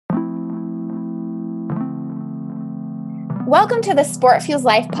Welcome to the Sport Fuels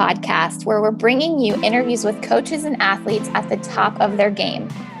Life podcast, where we're bringing you interviews with coaches and athletes at the top of their game.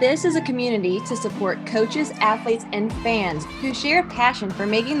 This is a community to support coaches, athletes, and fans who share a passion for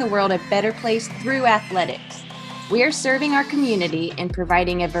making the world a better place through athletics. We are serving our community and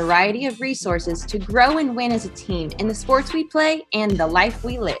providing a variety of resources to grow and win as a team in the sports we play and the life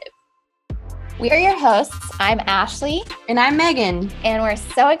we live. We are your hosts. I'm Ashley. And I'm Megan. And we're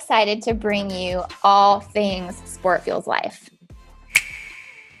so excited to bring you all things Sport Fuels Life.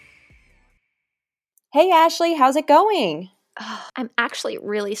 Hey, Ashley, how's it going? I'm actually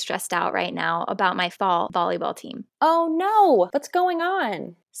really stressed out right now about my fall volleyball team. Oh no, what's going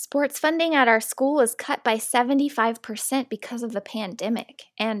on? Sports funding at our school was cut by 75% because of the pandemic.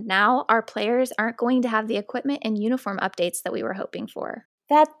 And now our players aren't going to have the equipment and uniform updates that we were hoping for.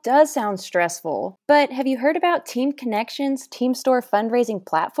 That does sound stressful, but have you heard about Team Connection's Team Store fundraising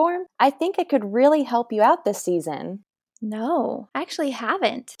platform? I think it could really help you out this season. No, I actually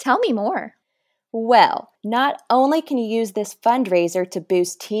haven't. Tell me more. Well, not only can you use this fundraiser to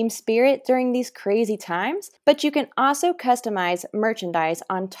boost team spirit during these crazy times, but you can also customize merchandise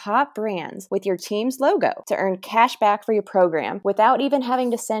on top brands with your team's logo to earn cash back for your program without even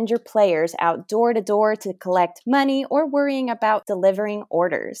having to send your players out door to door to collect money or worrying about delivering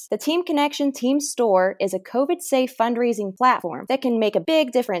orders. The Team Connection Team Store is a COVID-safe fundraising platform that can make a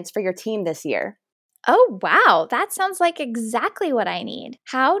big difference for your team this year. Oh, wow. That sounds like exactly what I need.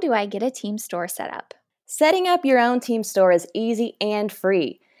 How do I get a team store set up? Setting up your own team store is easy and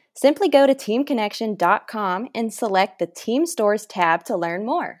free. Simply go to teamconnection.com and select the Team Stores tab to learn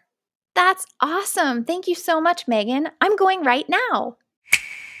more. That's awesome. Thank you so much, Megan. I'm going right now.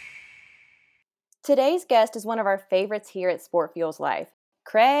 Today's guest is one of our favorites here at Sport Fuels Life,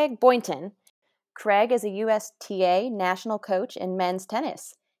 Craig Boynton. Craig is a USTA national coach in men's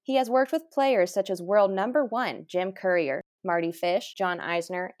tennis. He has worked with players such as world number 1 Jim Courier, Marty Fish, John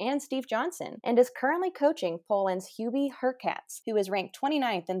Eisner, and Steve Johnson, and is currently coaching Poland's Hubie Hurkacz, who is ranked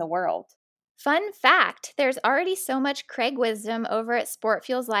 29th in the world. Fun fact, there's already so much Craig wisdom over at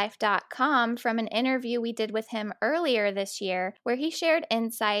sportfuelslife.com from an interview we did with him earlier this year, where he shared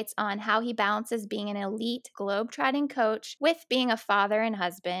insights on how he balances being an elite globe-trotting coach with being a father and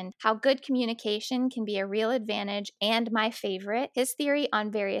husband, how good communication can be a real advantage, and my favorite, his theory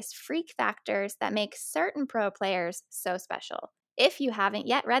on various freak factors that make certain pro players so special. If you haven't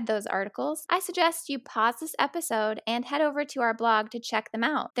yet read those articles, I suggest you pause this episode and head over to our blog to check them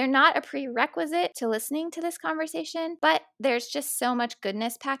out. They're not a prerequisite to listening to this conversation, but there's just so much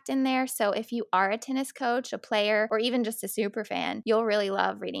goodness packed in there. So if you are a tennis coach, a player, or even just a super fan, you'll really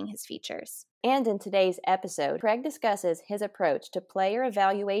love reading his features. And in today's episode, Craig discusses his approach to player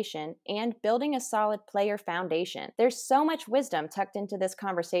evaluation and building a solid player foundation. There's so much wisdom tucked into this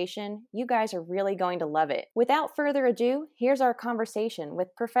conversation. You guys are really going to love it. Without further ado, here's our conversation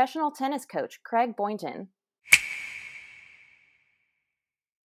with professional tennis coach Craig Boynton.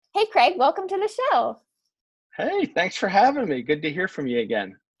 Hey, Craig, welcome to the show. Hey, thanks for having me. Good to hear from you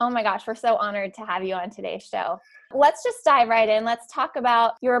again. Oh my gosh, we're so honored to have you on today's show. Let's just dive right in. Let's talk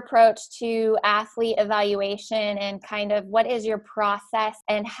about your approach to athlete evaluation and kind of what is your process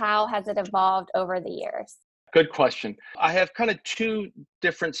and how has it evolved over the years? Good question. I have kind of two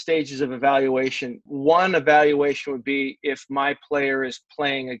different stages of evaluation. One evaluation would be if my player is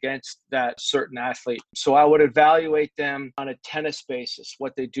playing against that certain athlete. So I would evaluate them on a tennis basis,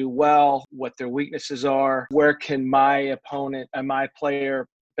 what they do well, what their weaknesses are, where can my opponent and my player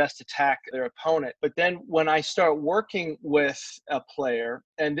best attack their opponent. But then when I start working with a player,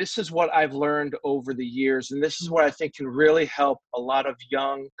 and this is what I've learned over the years, and this is what I think can really help a lot of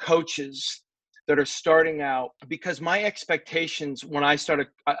young coaches that are starting out, because my expectations when I started,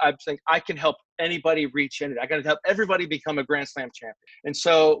 I think I can help anybody reach in it. I got to help everybody become a Grand Slam champion. And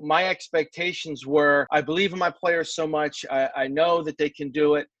so my expectations were, I believe in my players so much. I know that they can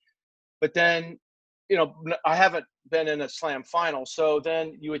do it. But then, you know, I haven't been in a slam final. So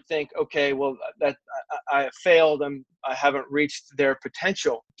then you would think, okay, well, that I failed and I haven't reached their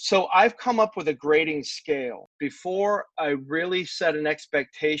potential. So I've come up with a grading scale. Before I really set an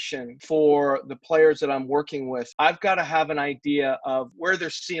expectation for the players that I'm working with, I've got to have an idea of where their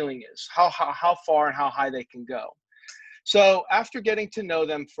ceiling is, how far and how high they can go. So after getting to know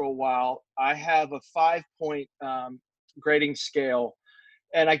them for a while, I have a 5-point grading scale.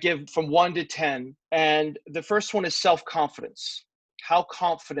 And I give from 1 to 10. And the first one is self-confidence. How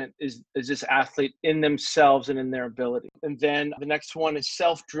confident is this athlete in themselves and in their ability? And then the next one is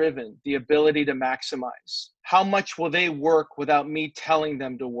self-driven, the ability to maximize. How much will they work without me telling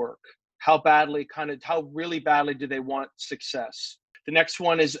them to work? How really badly do they want success? The next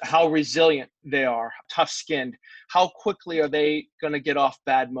one is how resilient they are, tough skinned. How quickly are they going to get off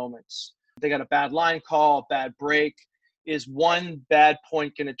bad moments? They got a bad line call, a bad break. Is one bad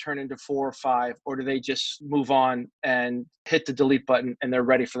point going to turn into 4 or 5, or do they just move on and hit the delete button and they're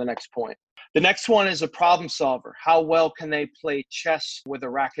ready for the next point? The next one is a problem solver. How well can they play chess with a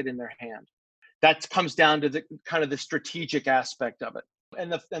racket in their hand? That comes down to the kind of the strategic aspect of it.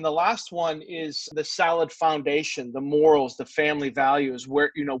 And the last one is the solid foundation, the morals, the family values.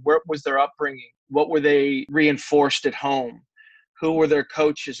 Where was their upbringing? What were they reinforced at home? Who were their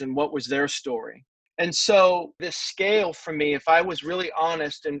coaches and what was their story? And so this scale for me, if I was really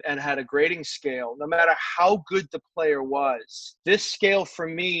honest and had a grading scale, no matter how good the player was, this scale for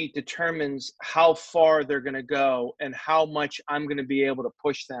me determines how far they're going to go and how much I'm going to be able to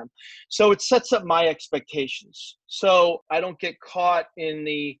push them. So it sets up my expectations. So I don't get caught in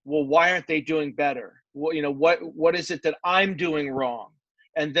well, why aren't they doing better? Well, what is it that I'm doing wrong?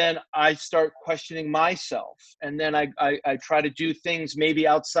 And then I start questioning myself. And then I try to do things maybe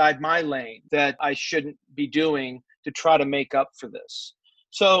outside my lane that I shouldn't be doing to try to make up for this.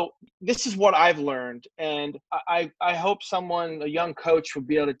 So this is what I've learned. And I hope a young coach, will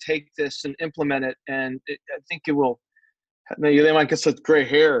be able to take this and implement it. And I think it will. They might get such gray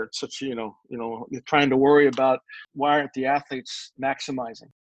hair, you're trying to worry about why aren't the athletes maximizing.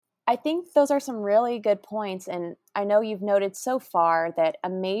 I think those are some really good points. And I know you've noted so far that a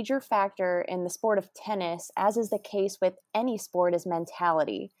major factor in the sport of tennis, as is the case with any sport, is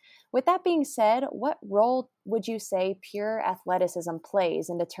mentality. With that being said, what role would you say pure athleticism plays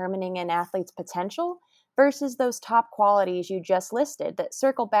in determining an athlete's potential versus those top qualities you just listed that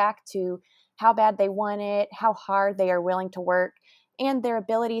circle back to how bad they want it, how hard they are willing to work, and their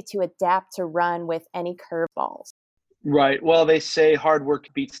ability to adapt to run with any curveballs? Right. Well, they say hard work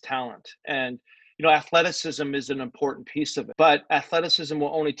beats talent. And, athleticism is an important piece of it. But athleticism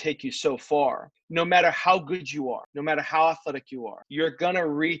will only take you so far. No matter how good you are, no matter how athletic you are, you're going to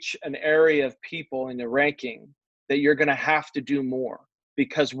reach an area of people in the ranking that you're going to have to do more,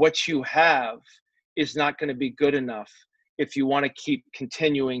 because what you have is not going to be good enough if you want to keep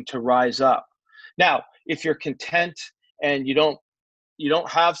continuing to rise up. Now, if you're content and you don't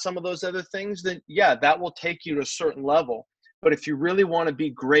have some of those other things, then yeah, that will take you to a certain level. But if you really want to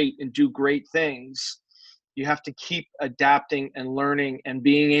be great and do great things, you have to keep adapting and learning and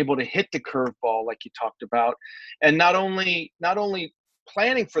being able to hit the curveball like you talked about. And not only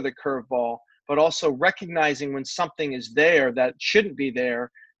planning for the curveball, but also recognizing when something is there that shouldn't be there.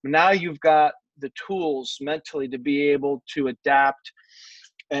 Now you've got the tools mentally to be able to adapt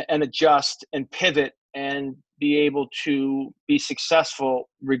and adjust and pivot and be able to be successful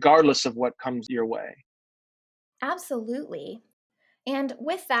regardless of what comes your way. Absolutely. And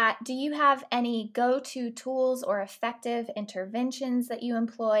with that, do you have any go-to tools or effective interventions that you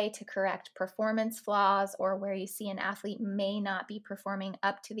employ to correct performance flaws or where you see an athlete may not be performing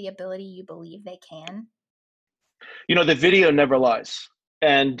up to the ability you believe they can? The video never lies.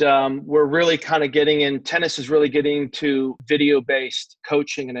 And we're really kind of tennis is really getting to video-based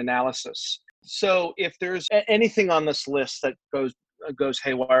coaching and analysis. So if there's anything on this list that goes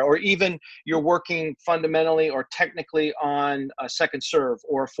haywire, or even you're working fundamentally or technically on a second serve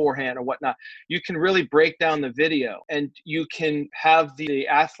or a forehand or whatnot, you can really break down the video and you can have the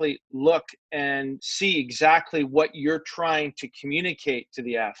athlete look and see exactly what you're trying to communicate to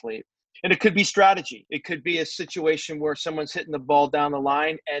the athlete. And it could be strategy. It could be a situation where someone's hitting the ball down the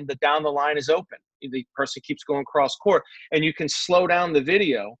line and the down the line is open. The person keeps going cross court, and you can slow down the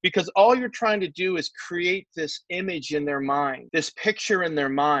video, because all you're trying to do is create this image in their mind, this picture in their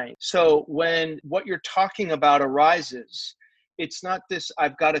mind. So when what you're talking about arises, it's not this,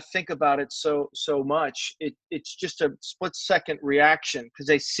 I've got to think about it so much. It's just a split second reaction because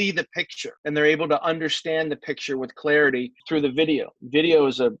they see the picture and they're able to understand the picture with clarity through the video. Video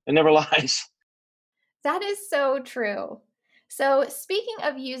it never lies. That is so true. So, speaking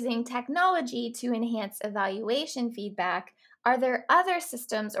of using technology to enhance evaluation feedback, are there other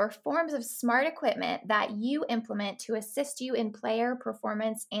systems or forms of smart equipment that you implement to assist you in player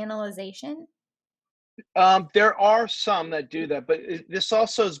performance analyzation? There are some that do that, but this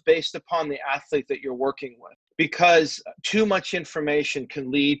also is based upon the athlete that you're working with, because too much information can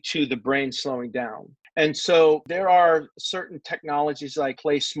lead to the brain slowing down. And so there are certain technologies like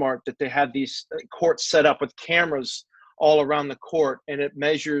PlaySmart that they have these courts set up with cameras all around the court, and it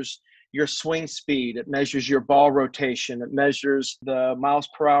measures your swing speed, it measures your ball rotation, it measures the miles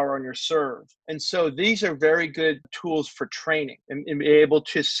per hour on your serve. And so these are very good tools for training and be able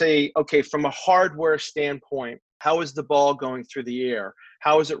to say, okay, from a hardware standpoint, How is the ball going through the air?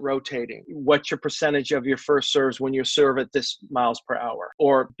 How is it rotating? What's your percentage of your first serves when you serve at this miles per hour?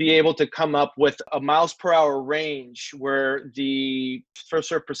 Or be able to come up with a miles per hour range where the first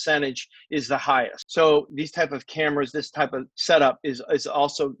serve percentage is the highest. So these type of cameras, this type of setup is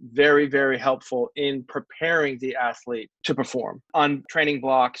also very, very helpful in preparing the athlete to perform on training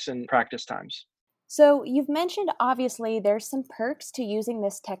blocks and practice times. So, you've mentioned obviously there's some perks to using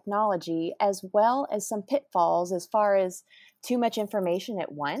this technology as well as some pitfalls as far as too much information at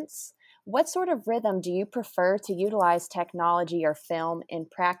once. What sort of rhythm do you prefer to utilize technology or film in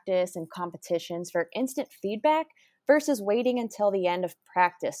practice and competitions for instant feedback versus waiting until the end of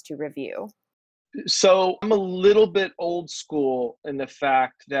practice to review? So I'm a little bit old school in the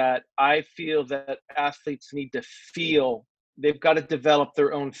fact that I feel that athletes need to feel, they've got to develop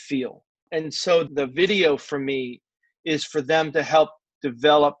their own feel. And so the video for me is for them to help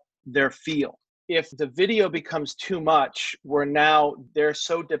develop their feel. If the video becomes too much, where now they're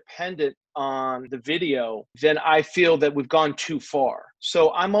so dependent on the video, then I feel that we've gone too far.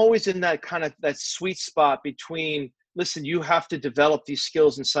 So I'm always in that kind of that sweet spot between, listen, you have to develop these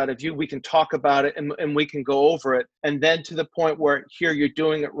skills inside of you. We can talk about it and we can go over it. And then to the point where here you're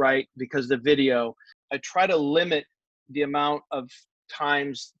doing it right because the video, I try to limit the amount of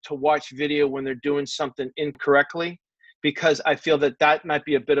times to watch video when they're doing something incorrectly, because I feel that that might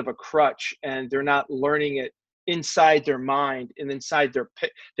be a bit of a crutch and they're not learning it inside their mind and inside their,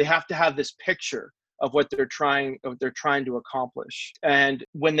 they have to have this picture of what they're trying to accomplish. And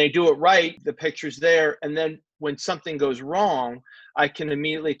when they do it right, the picture's there. And then when something goes wrong, I can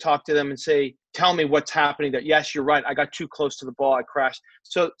immediately talk to them and say, tell me what's happening there. Yes, you're right. I got too close to the ball. I crashed.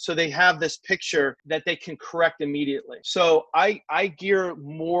 So they have this picture that they can correct immediately. So I gear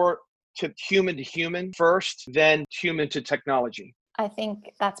more to human first, then human to technology. I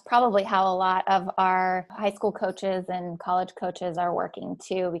think that's probably how a lot of our high school coaches and college coaches are working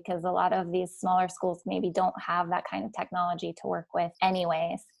too, because a lot of these smaller schools maybe don't have that kind of technology to work with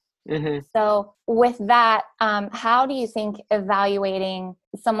anyways. Mm-hmm. So with that, how do you think evaluating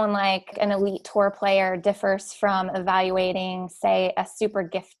someone like an elite tour player differs from evaluating, say, a super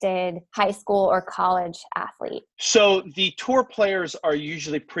gifted high school or college athlete? So the tour players are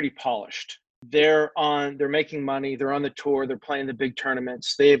usually pretty polished. They're making money, they're on the tour, they're playing the big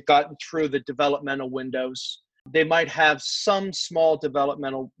tournaments. They've gotten through the developmental windows. They might have some small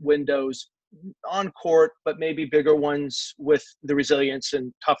developmental windows on court, but maybe bigger ones with the resilience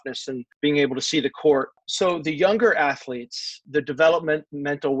and toughness and being able to see the court. So the younger athletes, the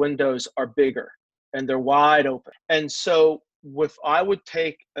developmental windows are bigger and they're wide open. And so if I would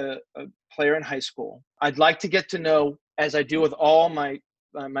take a player in high school, I'd like to get to know, as I do with all my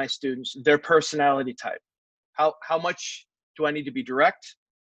students, their personality type. How much do I need to be direct?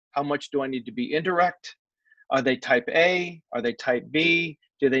 How much do I need to be indirect? Are they type A? Are they type B?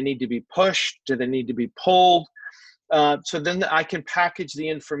 Do they need to be pushed? Do they need to be pulled? So then I can package the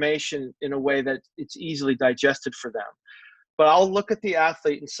information in a way that it's easily digested for them. But I'll look at the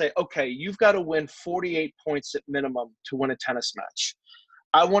athlete and say, okay, you've got to win 48 points at minimum to win a tennis match.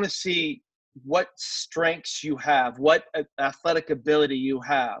 I want to see what strengths you have, what athletic ability you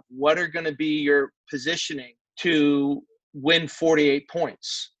have, what are going to be your positioning to win 48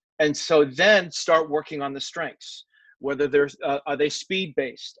 points. And so then start working on the strengths, whether there's, are they speed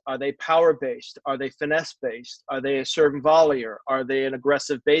based? Are they power based? Are they finesse based? Are they a serve and volleyer? Are they an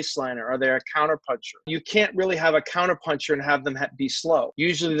aggressive baseliner? Are they a counter puncher? You can't really have a counter puncher and have them be slow.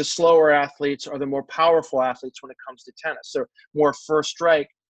 Usually the slower athletes are the more powerful athletes when it comes to tennis. They're more first strike.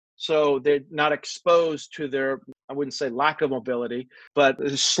 So they're not exposed to their, I wouldn't say lack of mobility, but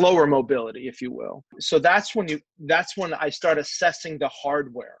slower mobility, if you will. So that's when I start assessing the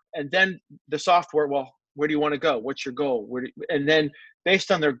hardware. And then the software, well, where do you want to go? What's your goal? And then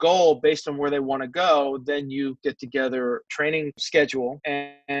based on their goal, based on where they want to go, then you get together a training schedule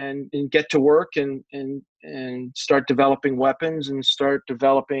and get to work and start developing weapons and start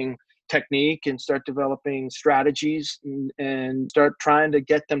developing technique and start developing strategies and start trying to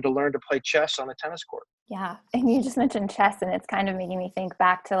get them to learn to play chess on a tennis court. Yeah. And you just mentioned chess, and it's kind of making me think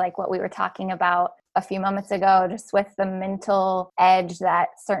back to like what we were talking about a few moments ago, just with the mental edge that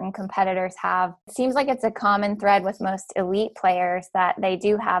certain competitors have. It seems like it's a common thread with most elite players that they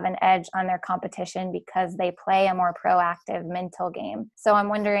do have an edge on their competition because they play a more proactive mental game. So I'm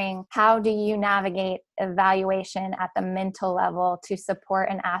wondering, how do you navigate evaluation at the mental level to support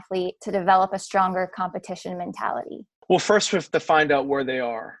an athlete to develop a stronger competition mentality? Well, first we have to find out where they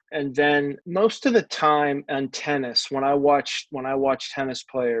are. And then most of the time on tennis, when I watch tennis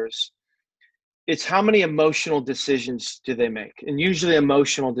players, it's how many emotional decisions do they make? And usually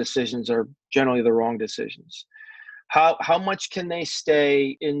emotional decisions are generally the wrong decisions. How much can they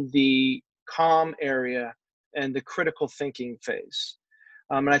stay in the calm area and the critical thinking phase?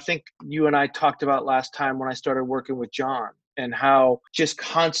 And I think you and I talked about last time when I started working with John, and how just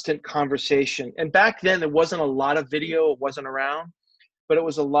constant conversation. And back then, there wasn't a lot of video, it wasn't around, but it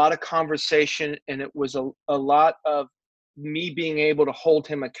was a lot of conversation, and it was a lot of me being able to hold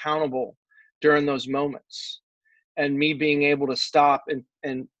him accountable during those moments, and me being able to stop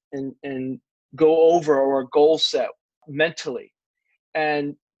and go over or goal set mentally.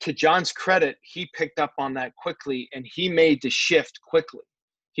 And to John's credit, he picked up on that quickly, and he made the shift quickly.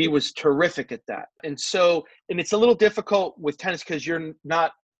 He was terrific at that. And so, and it's a little difficult with tennis because you're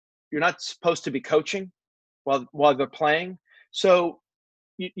not supposed to be coaching while they're playing. So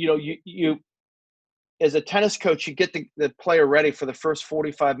you as a tennis coach, you get the player ready for the first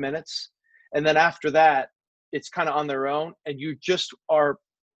 45 minutes, and then after that, it's kind of on their own, and you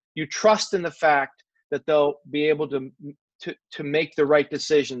trust in the fact that they'll be able to make the right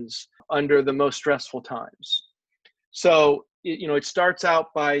decisions under the most stressful times. So, it starts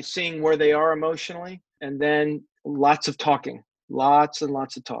out by seeing where they are emotionally, and then lots of talking, lots and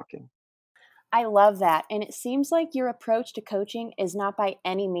lots of talking. I love that. And it seems like your approach to coaching is not by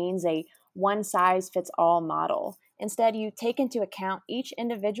any means a one size fits all model. Instead, you take into account each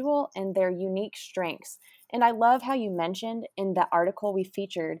individual and their unique strengths. And I love how you mentioned in the article we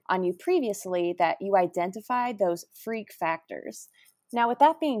featured on you previously that you identified those freak factors. Now, with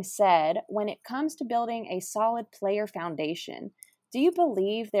that being said, when it comes to building a solid player foundation, do you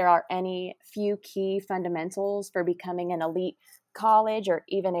believe there are any few key fundamentals for becoming an elite college or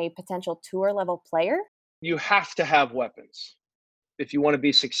even a potential tour level player? You have to have weapons if you want to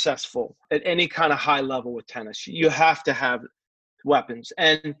be successful at any kind of high level with tennis. You have to have weapons.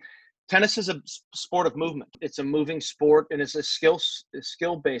 And tennis is a sport of movement. It's a moving sport, and it's a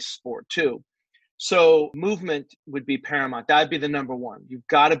skill-based sport too. So movement would be paramount. That'd be the number one. You've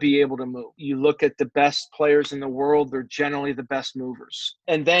got to be able to move. You look at the best players in the world, they're generally the best movers.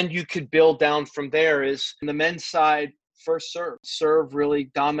 And then you could build down from there. Is on the men's side, first serve. Serve really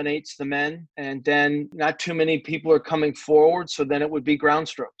dominates the men, and then not too many people are coming forward, so then it would be ground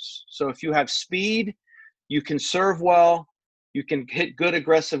strokes. So if you have speed, you can serve well, you can hit good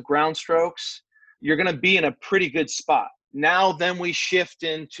aggressive ground strokes, you're going to be in a pretty good spot. Now then we shift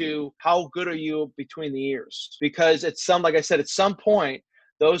into how good are you between the ears, because like I said, at some point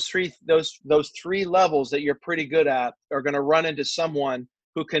those three levels that you're pretty good at are going to run into someone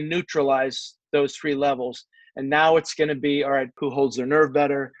who can neutralize those three levels. And now it's going to be, all right, who holds their nerve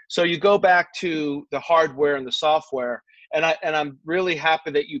better? So you go back to the hardware and the software. And I'm really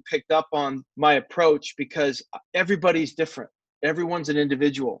happy that you picked up on my approach, because everybody's different. Everyone's an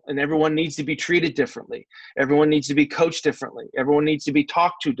individual, and everyone needs to be treated differently. Everyone needs to be coached differently. Everyone needs to be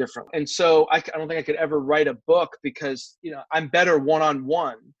talked to differently. And so I don't think I could ever write a book, because I'm better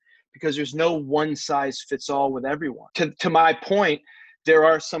one-on-one, because there's no one size fits all with everyone. To my point, there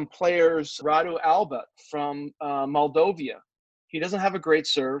are some players, Radu Alba from Moldova. He doesn't have a great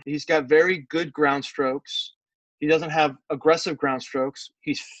serve. He's got very good ground strokes. He doesn't have aggressive ground strokes.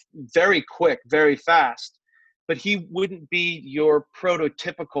 He's very quick, very fast, but he wouldn't be your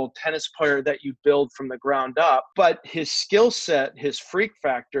prototypical tennis player that you build from the ground up. But his skill set, his freak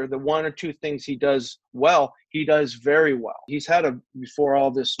factor, the one or two things he does well, he does very well. Before all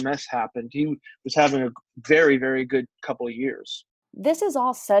this mess happened, he was having a very, very good couple of years. This is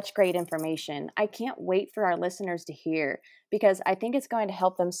all such great information. I can't wait for our listeners to hear, because I think it's going to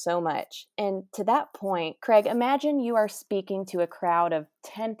help them so much. And to that point, Craig, imagine you are speaking to a crowd of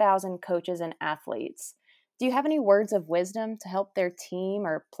 10,000 coaches and athletes. Do you have any words of wisdom to help their team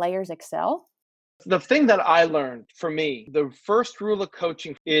or players excel? The thing that I learned, for me, the first rule of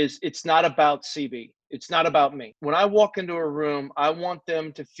coaching is it's not about CB. It's not about me. When I walk into a room, I want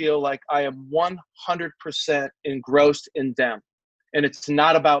them to feel like I am 100% engrossed in them. And it's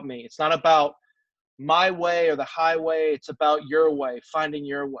not about me. It's not about my way or the highway. It's about your way, finding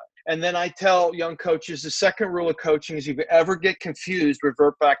your way. And then I tell young coaches, the second rule of coaching is if you ever get confused,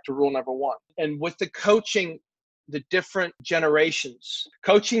 revert back to rule number one. And with the coaching, the different generations,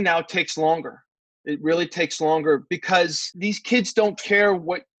 coaching now takes longer. It really takes longer, because these kids don't care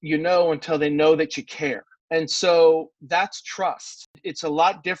what you know until they know that you care. And so that's trust. It's a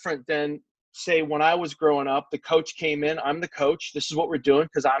lot different than, say, when I was growing up, the coach came in, I'm the coach, this is what we're doing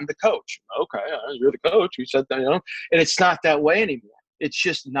because I'm the coach. Okay, you're the coach, you said that, and it's not that way anymore. It's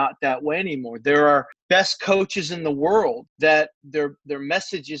just not that way anymore. There are best coaches in the world that their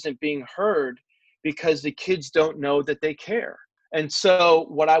message isn't being heard because the kids don't know that they care. And so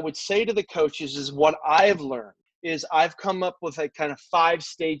what I would say to the coaches is, what I've learned is I've come up with a kind of 5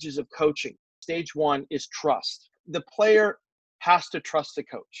 stages of coaching. Stage 1 is trust. The player has to trust the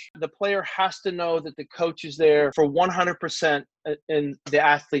coach. The player has to know that the coach is there for 100% in the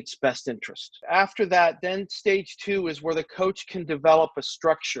athlete's best interest. After that, then stage 2 is where the coach can develop a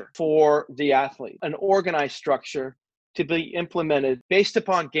structure for the athlete, an organized structure to be implemented based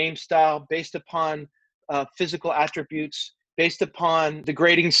upon game style, based upon physical attributes, based upon the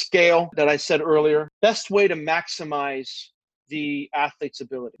grading scale that I said earlier. Best way to maximize the athlete's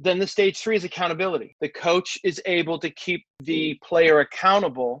ability. Then the stage 3 is accountability. The coach is able to keep the player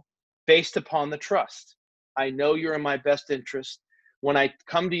accountable based upon the trust. I know you're in my best interest. When I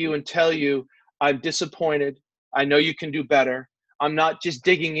come to you and tell you I'm disappointed, I know you can do better. I'm not just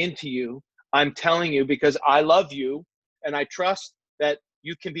digging into you. I'm telling you because I love you and I trust that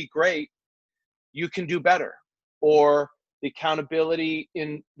you can be great, you can do better. Or the accountability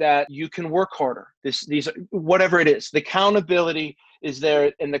in that you can work harder. These whatever it is, the accountability is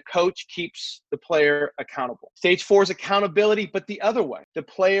there, and the coach keeps the player accountable. Stage 4 is accountability, but the other way. The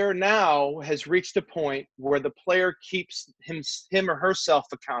player now has reached a point where the player keeps him or herself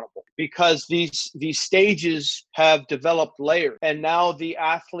accountable because these stages have developed layers, and now the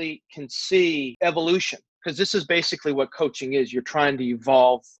athlete can see evolution. Because this is basically what coaching is. You're trying to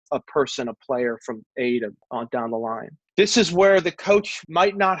evolve a person, a player from A to down the line. This is where the coach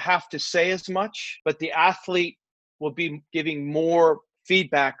might not have to say as much, but the athlete will be giving more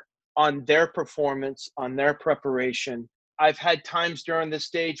feedback on their performance, on their preparation. I've had times during this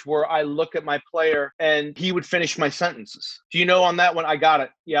stage where I look at my player and he would finish my sentences. Do you know on that one? I got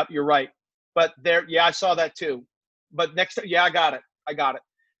it. Yep, you're right. But there, yeah, I saw that too. But next, yeah, I got it.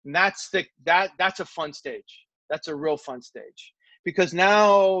 And that's a fun stage. That's a real fun stage because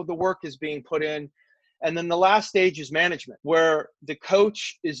now the work is being put in. And then the last stage is management, where the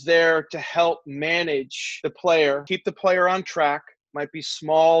coach is there to help manage the player, keep the player on track. Might be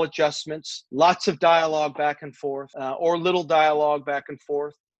small adjustments, lots of dialogue back and forth, or little dialogue back and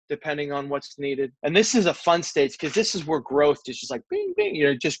forth, depending on what's needed. And this is a fun stage because this is where growth is just like bing,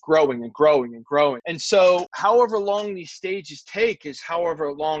 bing, just growing and growing and growing. And so however long these stages take is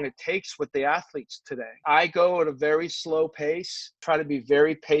however long it takes with the athletes today. I go at a very slow pace, try to be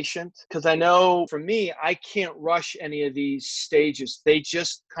very patient because I know for me, I can't rush any of these stages. They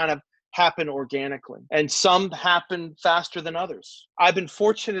just kind of happen organically, and some happen faster than others. I've been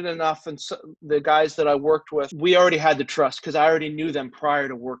fortunate enough, and so the guys that I worked with, we already had the trust because I already knew them prior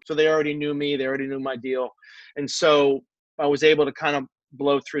to work. So they already knew me, they already knew my deal. And so I was able to kind of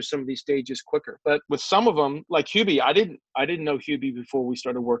blow through some of these stages quicker. But with some of them, like Hubie, I didn't know Hubie before we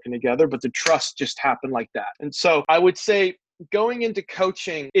started working together, but the trust just happened like that. And so I would say going into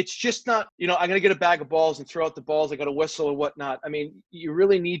coaching, it's just not, I'm going to get a bag of balls and throw out the balls. I got a whistle or whatnot. I mean, you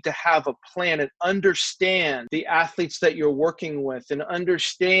really need to have a plan and understand the athletes that you're working with and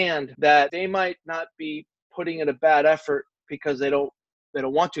understand that they might not be putting in a bad effort because they don't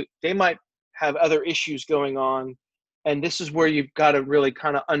want to. They might have other issues going on. And this is where you've got to really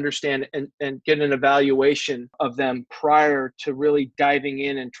kind of understand and get an evaluation of them prior to really diving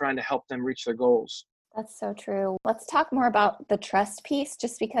in and trying to help them reach their goals. That's so true. Let's talk more about the trust piece,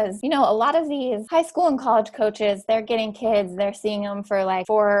 just because, a lot of these high school and college coaches, they're getting kids, they're seeing them for like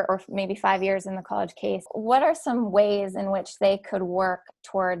 4 or maybe 5 years in the college case. What are some ways in which they could work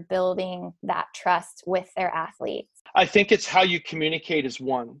toward building that trust with their athletes? I think it's how you communicate is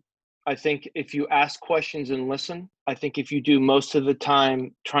one. I think if you ask questions and listen, I think if you do most of the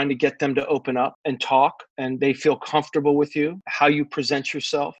time trying to get them to open up and talk and they feel comfortable with you, how you present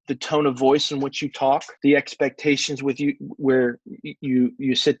yourself, the tone of voice in which you talk, the expectations with you where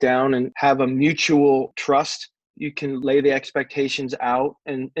you sit down and have a mutual trust. You can lay the expectations out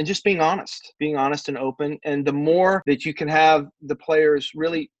and just being honest and open. And the more that you can have the players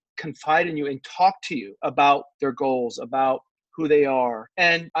really confide in you and talk to you about their goals, about who they are.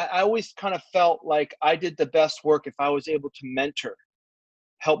 And I always kind of felt like I did the best work if I was able to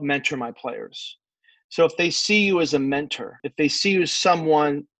help mentor my players. So if they see you as a mentor, if they see you as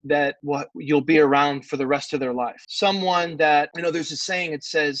someone that you'll be around for the rest of their life, someone that, there's a saying, it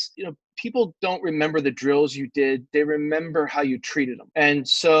says, people don't remember the drills you did. They remember how you treated them. And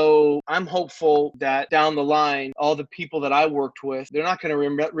so I'm hopeful that down the line, all the people that I worked with, they're not going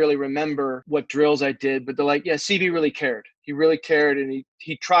to really remember what drills I did, but they're like, yeah, CV really cared. He really cared, and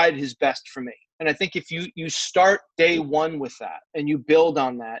he tried his best for me. And I think if you start day one with that and you build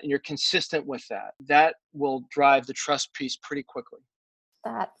on that and you're consistent with that, that will drive the trust piece pretty quickly.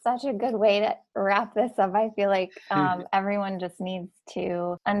 That's such a good way to wrap this up. I feel like everyone just needs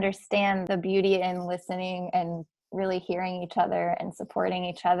to understand the beauty in listening and really hearing each other and supporting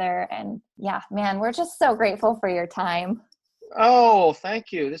each other. And yeah, man, we're just so grateful for your time. Oh,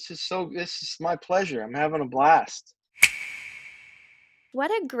 thank you. This is my pleasure. I'm having a blast. What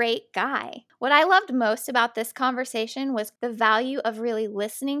a great guy. What I loved most about this conversation was the value of really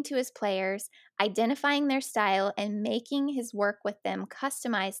listening to his players, identifying their style, and making his work with them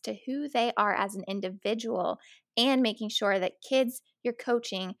customized to who they are as an individual, and making sure that kids you're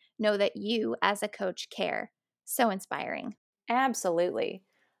coaching know that you, as a coach, care. So inspiring. Absolutely.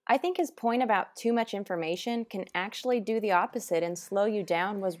 I think his point about too much information can actually do the opposite and slow you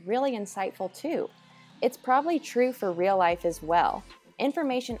down was really insightful too. It's probably true for real life as well.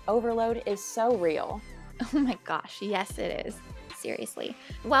 Information overload is so real. Oh my gosh, yes, it is. Seriously.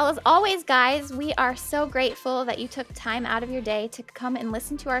 Well, as always, guys, we are so grateful that you took time out of your day to come and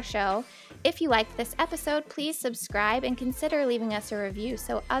listen to our show. If you liked this episode, please subscribe and consider leaving us a review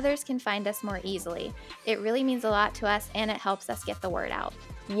so others can find us more easily. It really means a lot to us and it helps us get the word out.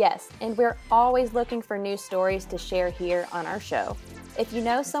 Yes, and we're always looking for new stories to share here on our show. If you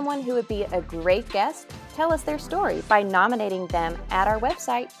know someone who would be a great guest, tell us their story by nominating them at our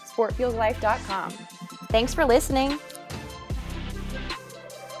website, sportfuelslife.com. Thanks for listening.